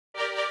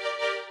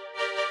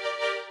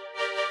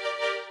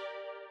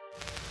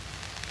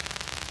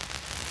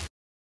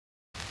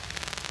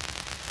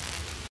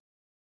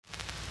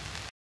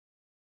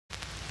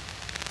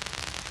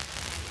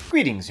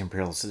Greetings,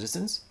 Imperial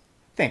citizens.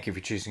 Thank you for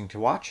choosing to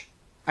watch.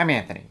 I'm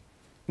Anthony.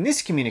 In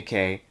this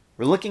communique,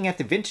 we're looking at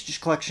the Vintage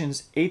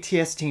Collection's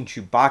AT-ST and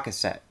Chewbacca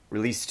set,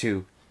 released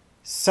to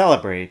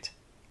celebrate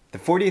the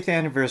 40th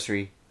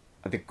anniversary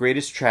of the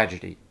greatest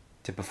tragedy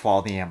to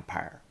befall the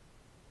Empire.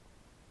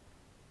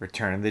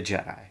 Return of the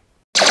Jedi.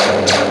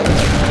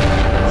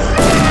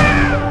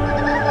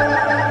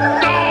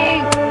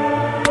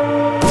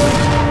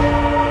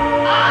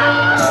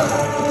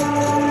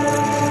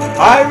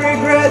 I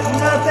regret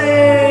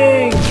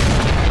nothing!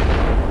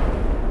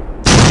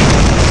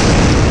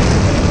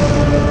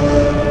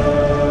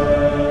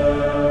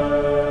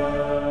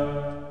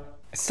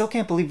 I still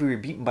can't believe we were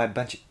beaten by a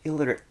bunch of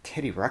illiterate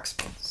Teddy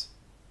Ruxpins.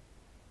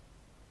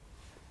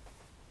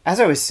 As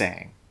I was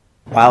saying,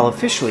 while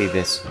officially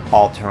this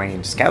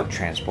all-terrain scout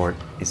transport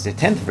is the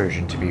 10th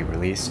version to be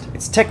released,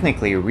 it's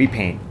technically a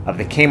repaint of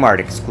the Kmart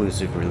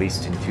exclusive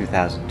released in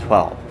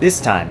 2012. This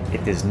time,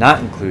 it does not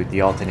include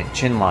the alternate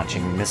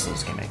chin-launching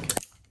missiles gimmick.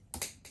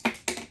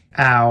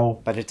 Ow.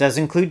 But it does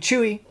include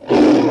Chewie.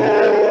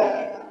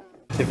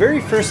 The very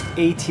first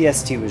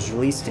AT-ST was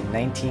released in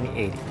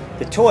 1980.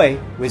 The toy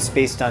was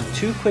based on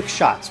two quick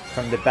shots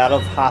from the Battle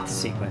of Hoth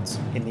sequence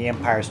in The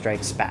Empire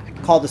Strikes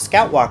Back. Called a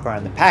Scout Walker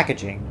on the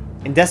packaging,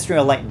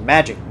 Industrial Light and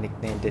Magic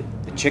nicknamed it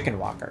the Chicken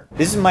Walker.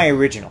 This is my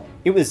original.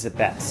 It was the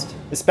best,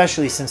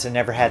 especially since I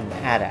never had an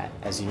AT-AT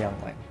as a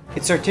youngling.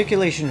 Its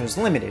articulation was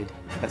limited,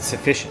 but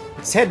sufficient.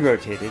 Its head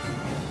rotated,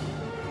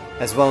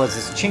 as well as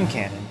its chin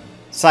cannon,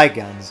 side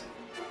guns,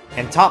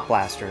 and top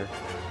blaster,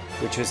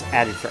 which was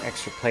added for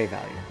extra play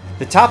value.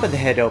 The top of the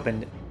head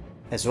opened,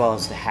 as well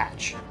as the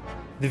hatch.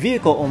 The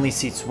vehicle only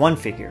seats one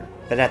figure,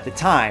 but at the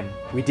time,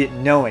 we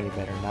didn't know any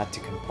better not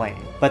to complain.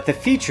 But the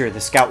feature the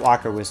Scout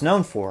Walker was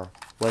known for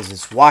was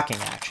its walking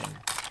action.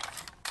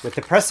 With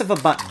the press of a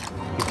button,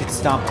 you could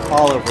stomp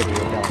all over the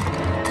villain.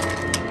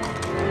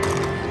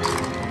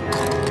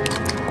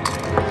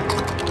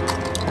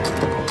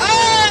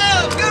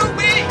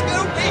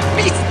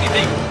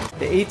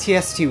 The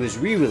AT-ST was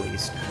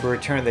re-released for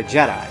Return of the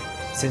Jedi,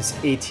 since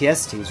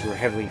AT-STs were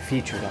heavily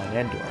featured on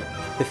Endor.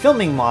 The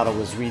filming model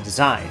was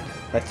redesigned,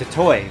 but the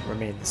toy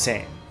remained the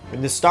same.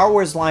 When the Star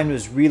Wars line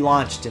was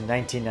relaunched in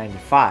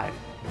 1995,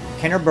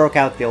 Kenner broke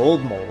out the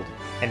old mold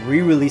and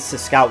re-released the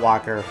Scout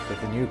Walker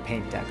with a new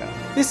paint deco,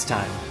 this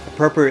time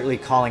appropriately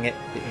calling it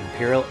the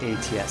Imperial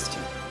AT-ST.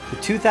 The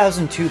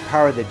 2002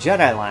 Power of the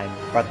Jedi line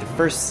brought the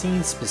first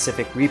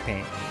scene-specific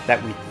repaint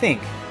that we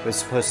think was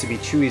supposed to be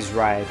Chewie's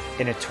ride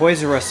in a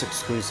Toys R Us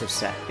exclusive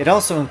set. It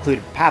also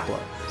included Paplo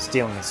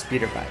stealing a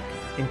speeder bike.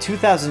 In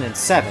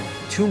 2007,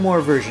 two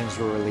more versions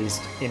were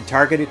released in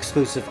Target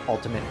exclusive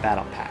Ultimate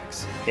Battle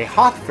Packs. A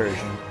Hoth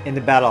version in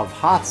the Battle of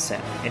Hoth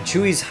set, and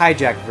Chewie's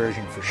hijacked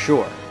version for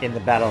sure in the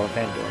Battle of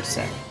Endor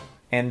set.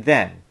 And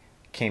then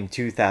came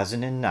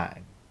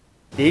 2009.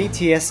 The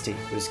AT-ST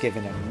was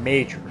given a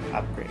major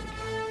upgrade.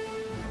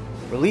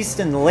 Released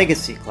in the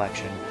Legacy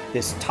Collection,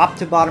 this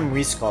top-to-bottom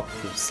resculpt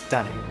was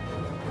stunning.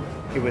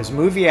 It was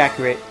movie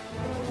accurate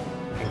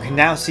and could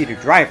now seat a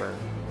driver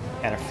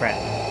and a friend.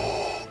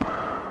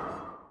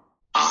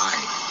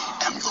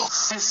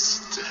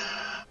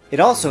 It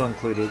also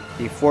included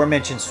the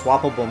aforementioned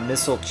swappable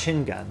missile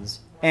chin guns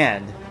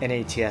and an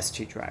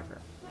AT-ST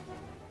driver.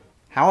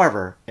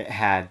 However, it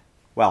had,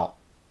 well,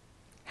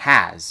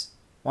 has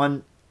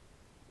one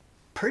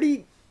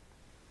pretty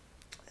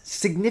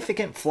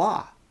significant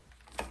flaw.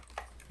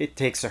 It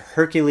takes a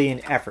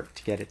Herculean effort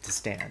to get it to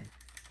stand.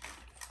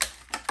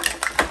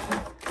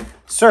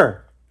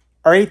 Sir,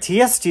 our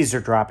AT-STs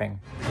are dropping.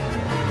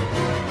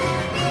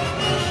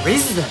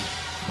 Raise them.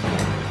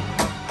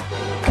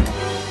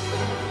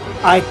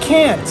 I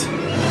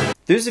can't!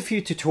 There's a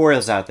few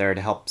tutorials out there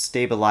to help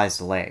stabilize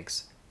the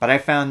legs, but I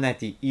found that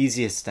the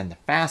easiest and the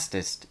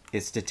fastest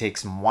is to take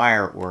some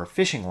wire or a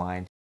fishing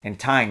line and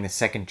tying the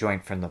second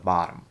joint from the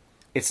bottom.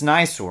 It's an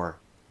eyesore,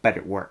 but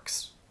it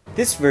works.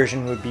 This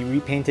version would be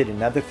repainted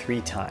another 3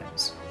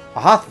 times. A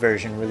Hoth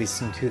version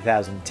released in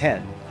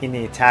 2010 in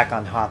the Attack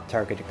on Hoth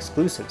Target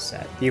exclusive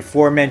set, the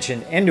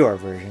aforementioned Endor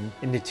version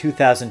in the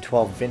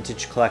 2012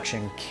 Vintage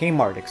Collection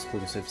Kmart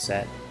exclusive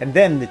set, and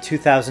then the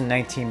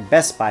 2019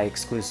 Best Buy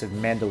exclusive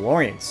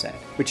Mandalorian set,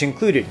 which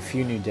included a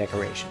few new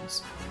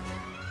decorations.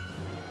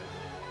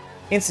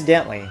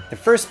 Incidentally, the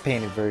first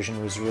painted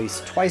version was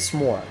released twice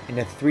more in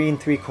a 3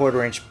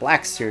 3/4 inch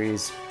Black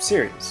Series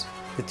series.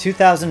 The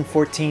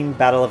 2014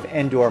 Battle of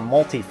Endor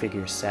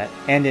multi-figure set,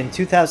 and in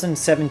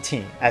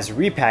 2017 as a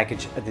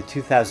repackage of the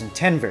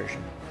 2010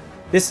 version,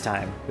 this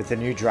time with a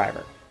new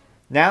driver.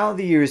 Now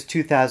the year is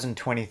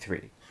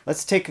 2023.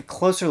 Let's take a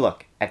closer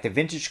look at the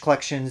Vintage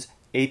Collection's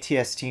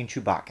AT-ST and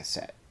Chewbacca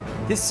set.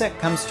 This set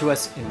comes to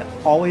us in the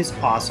always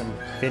awesome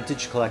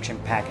Vintage Collection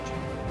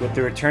packaging, with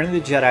the Return of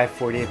the Jedi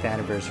 40th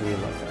Anniversary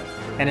logo.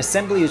 An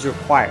assembly is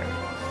required,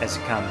 as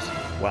it comes,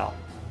 well,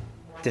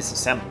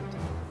 disassembled.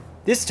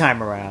 This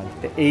time around,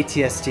 the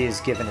AT-ST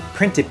is given a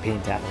printed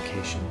paint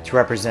application to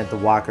represent the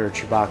Walker,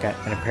 Chewbacca,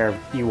 and a pair of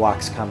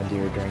Ewoks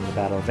commandeered during the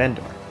Battle of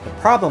Endor. The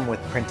problem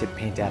with printed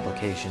paint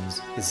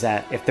applications is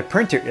that if the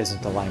printer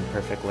isn't aligned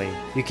perfectly,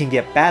 you can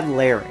get bad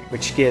layering,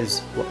 which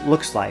gives what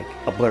looks like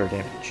a blurred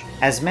image.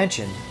 As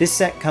mentioned, this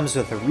set comes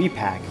with a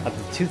repack of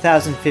the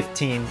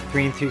 2015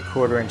 3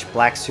 3/4 inch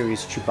Black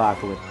Series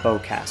Chewbacca with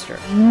bowcaster.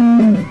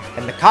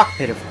 And the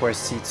cockpit of course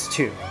seats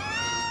 2.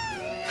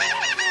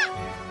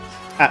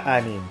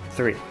 I mean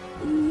 3.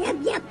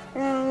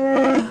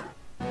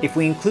 If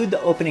we include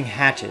the opening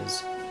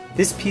hatches,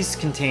 this piece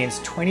contains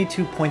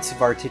 22 points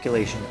of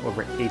articulation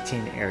over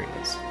 18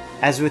 areas.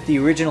 As with the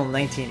original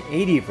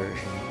 1980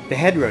 version, the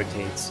head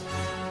rotates,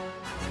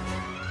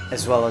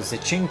 as well as the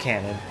chin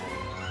cannon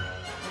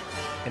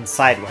and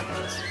side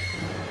weapons.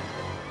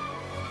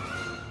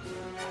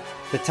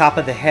 The top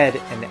of the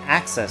head and the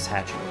access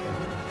hatch open.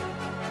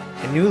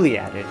 And newly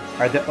added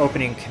are the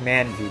opening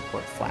command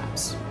viewport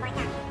flaps.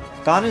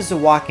 Gone is the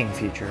walking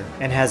feature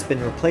and has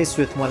been replaced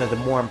with one of the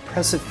more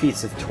impressive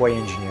feats of toy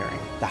engineering,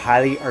 the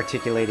highly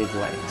articulated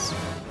legs.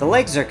 The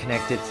legs are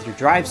connected to the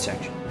drive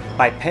section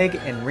by peg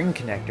and ring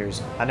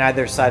connectors on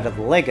either side of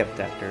the leg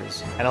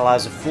abductors and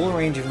allows a full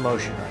range of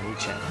motion on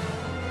each end.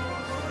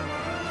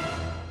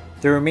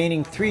 The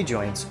remaining 3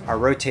 joints are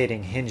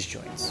rotating hinge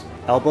joints: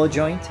 elbow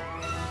joint,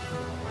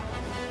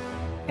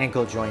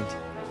 ankle joint,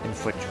 and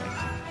foot joint.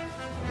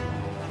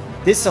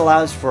 This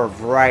allows for a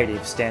variety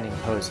of standing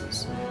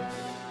poses.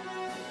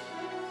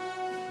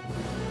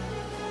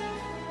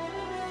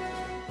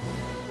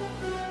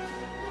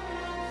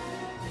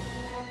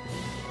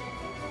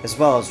 As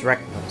well as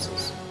rec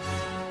poses.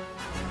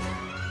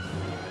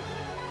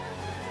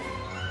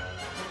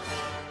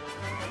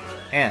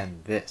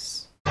 And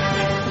this.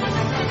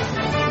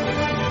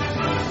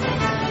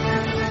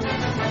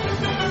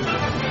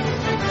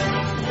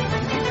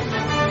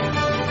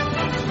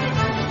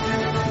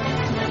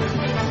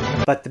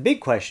 But the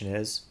big question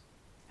is,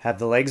 have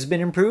the legs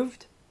been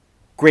improved?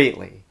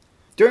 Greatly.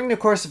 During the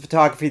course of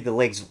photography, the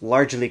legs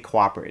largely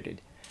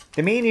cooperated.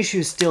 The main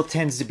issue still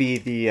tends to be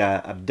the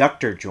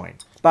abductor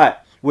joint,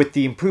 but with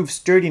the improved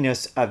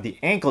sturdiness of the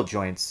ankle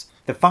joints,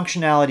 the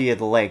functionality of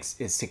the legs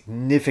is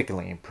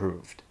significantly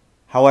improved.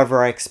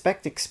 However, I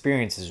expect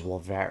experiences will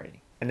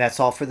vary. And that's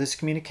all for this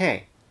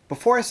communique.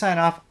 Before I sign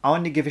off, I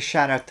wanted to give a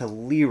shout out to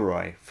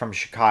Leroy from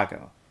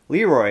Chicago.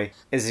 Leroy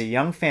is a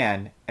young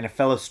fan and a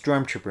fellow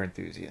Stormtrooper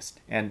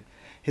enthusiast, and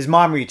his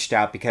mom reached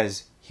out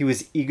because he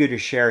was eager to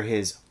share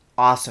his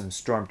awesome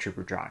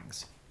Stormtrooper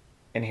drawings.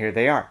 And here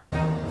they are.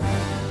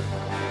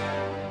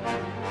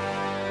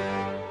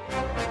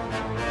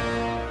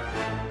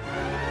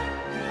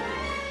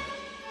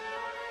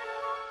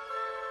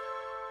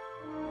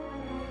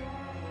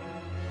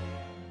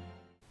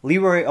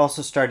 Leroy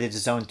also started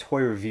his own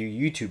toy review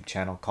YouTube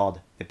channel called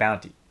The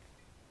Bounty.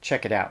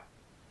 Check it out.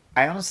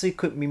 I honestly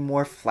couldn't be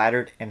more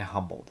flattered and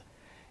humbled.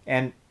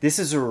 And this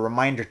is a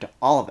reminder to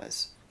all of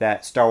us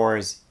that Star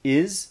Wars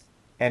is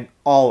and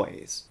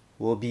always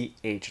will be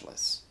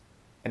ageless.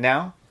 And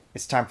now,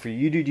 it's time for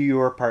you to do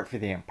your part for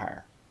the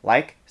Empire.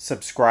 Like,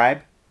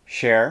 subscribe,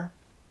 share,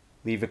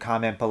 leave a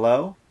comment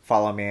below,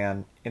 follow me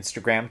on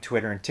Instagram,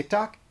 Twitter, and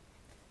TikTok,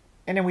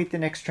 and await the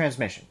next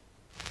transmission.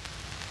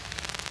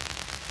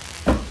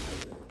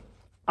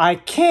 I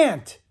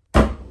can't!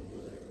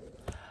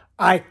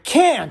 I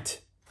can't!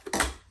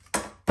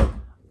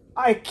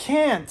 I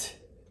can't!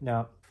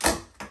 No.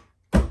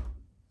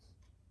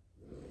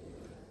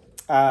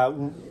 Are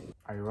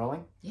you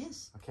rolling?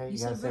 Yes. Okay, you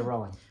gotta say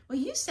rolling. Well,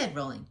 you said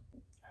rolling.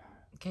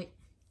 Okay.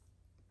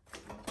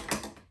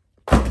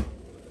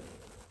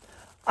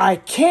 I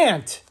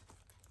can't!